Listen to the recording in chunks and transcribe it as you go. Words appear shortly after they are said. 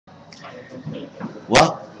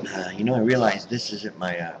Well, I realize this isn't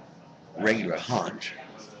my regular haunt,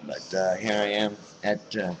 but here I am at,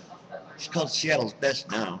 it's called Seattle's Best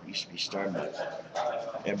now. It used to be Starbucks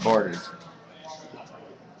at Borders.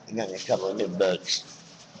 I got me a couple of new books,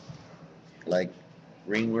 like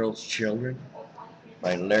Ringworld's Children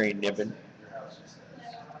by Larry Niven.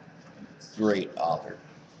 Great author.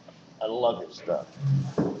 I love his stuff.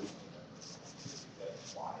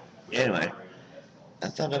 Anyway, I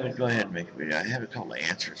thought I would go ahead and make a video. I have a couple of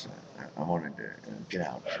answers I wanted to get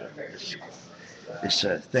out for this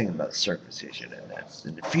thing about circumcision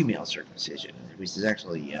and the female circumcision, which is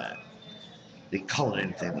actually, they call it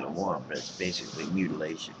anything they want, but it's basically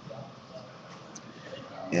mutilation.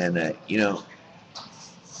 And,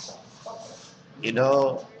 it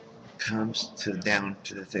all comes down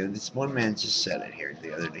to the thing. This one man just said it here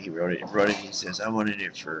the other day. He wrote it. He says, I wanted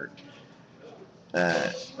it for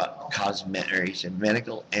cosmetic, or he said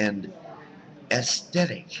medical and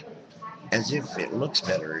aesthetic, as if it looks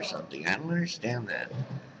better or something. I don't understand that.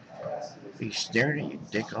 Are you staring at your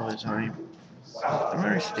dick all the time? I don't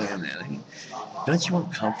understand that. I mean, don't you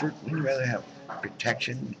want comfort? Wouldn't you rather have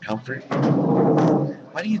protection and comfort?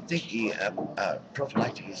 Why do you think the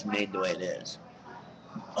prophylactic is made the way it is?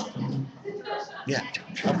 Yeah, to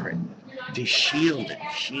cover it, to shield it,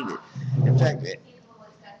 shield it. In fact,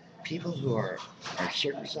 people who are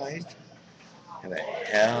circumcised have a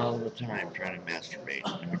hell of a time trying to masturbate.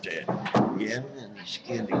 Let me tell you, you haven't got any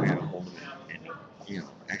skin to grab a hold of it and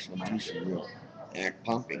actually do some real act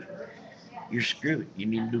pumping. You're screwed. You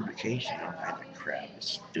need lubrication. All kinds of crap.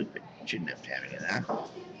 It's stupid. You shouldn't have to have any of that.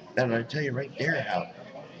 That'll tell you right there how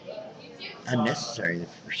unnecessary the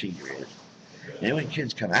procedure is. And when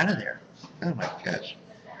kids come out of there, oh my gosh,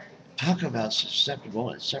 talk about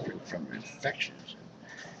susceptible and suffering from infections,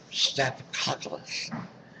 staphylococcus,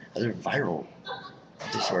 other viral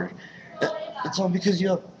disorders. It's all because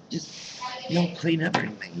you don't clean up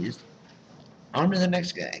anything. You just on to the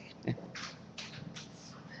next guy.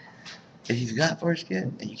 If you've got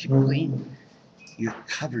foreskin and you keep it clean, you're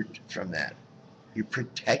covered from that. You're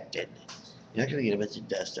protected. You're not going to get a bunch of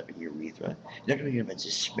dust up in your urethra. You're not going to get a bunch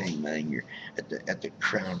of smegma in at the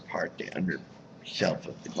crown part, the under shelf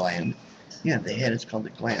of the gland. Yeah, the head is called the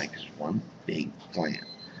gland because it's one big gland.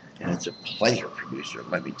 And it's a pleasure producer,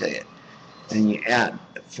 let me tell you. And you add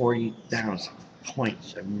 40,000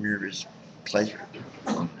 points of nervous pleasure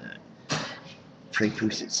on the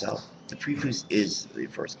prepuce itself. The prepuce is the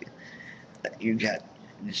foreskin. You got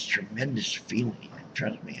this tremendous feeling.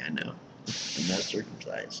 Trust me, I know. I'm not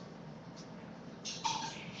circumcised.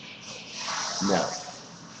 No,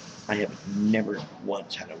 I have never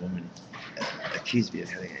once had a woman accuse me of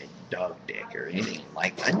having a dog dick or anything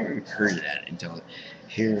like that. I never heard of that until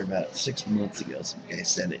here about 6 months ago. Some guy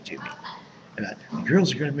said it to me. About,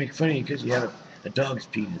 girls are going to make fun of you because you have a dog's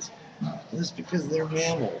penis. Well, that's because they're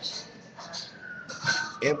mammals.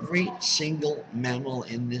 Every single mammal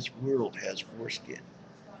in this world has foreskin.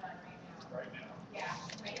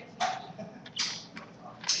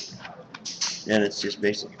 And it's just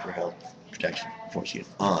basically for health protection. Foreskin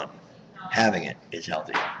on. Having it is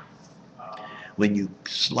healthy. When you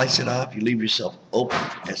slice it off, you leave yourself open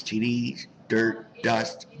for STDs, dirt,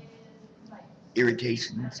 dust,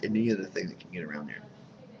 irritations, and any other thing that can get around there.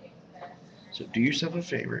 So do yourself a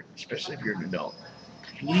favor, especially if you're an adult.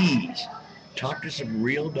 Please talk to some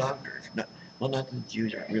real doctors. Not that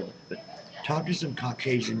Jews aren't real, but talk to some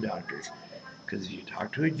Caucasian doctors. Because if you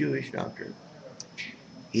talk to a Jewish doctor,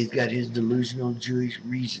 he's got his delusional Jewish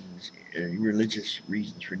reasons, religious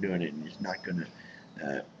reasons for doing it, and he's not going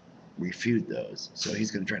to refute those. So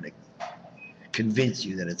he's going to try to convince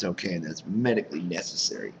you that it's okay and that's medically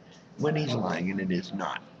necessary when he's lying and it is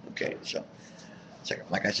not. Okay, so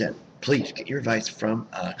like I said, please get your advice from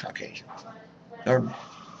Caucasian. Or,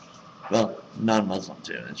 well, non-Muslim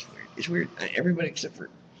too. It's weird. It's weird. Everybody except for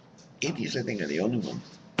atheists, I think, are the only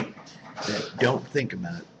ones that don't think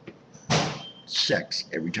about sex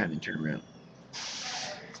every time they turn around.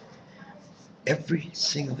 Every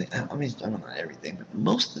single thing, I mean, I don't know everything, but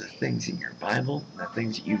most of the things in your Bible, the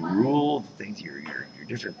things that you rule, the things, your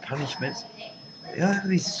different punishments, they all have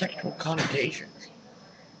these sexual connotations.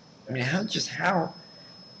 I mean, how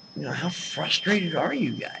frustrated are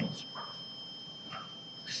you guys?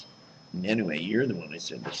 And anyway, you're the one that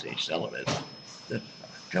said to stay celibate.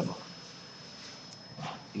 Come on.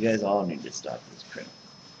 You guys all need to stop this crap.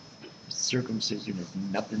 Circumcision is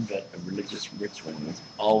nothing but a religious ritual, and it's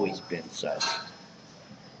always been such.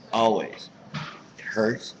 Always. It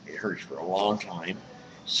hurts. It hurts for a long time.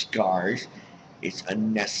 Scars. It's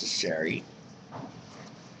unnecessary.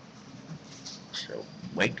 So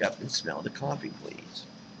wake up and smell the coffee, please.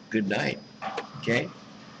 good night. Okay?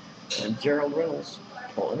 I'm Gerald Reynolds,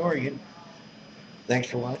 Portland, Oregon. Thanks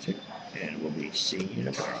for watching, and we'll be seeing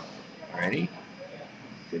you tomorrow. Alrighty?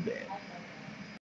 Good day.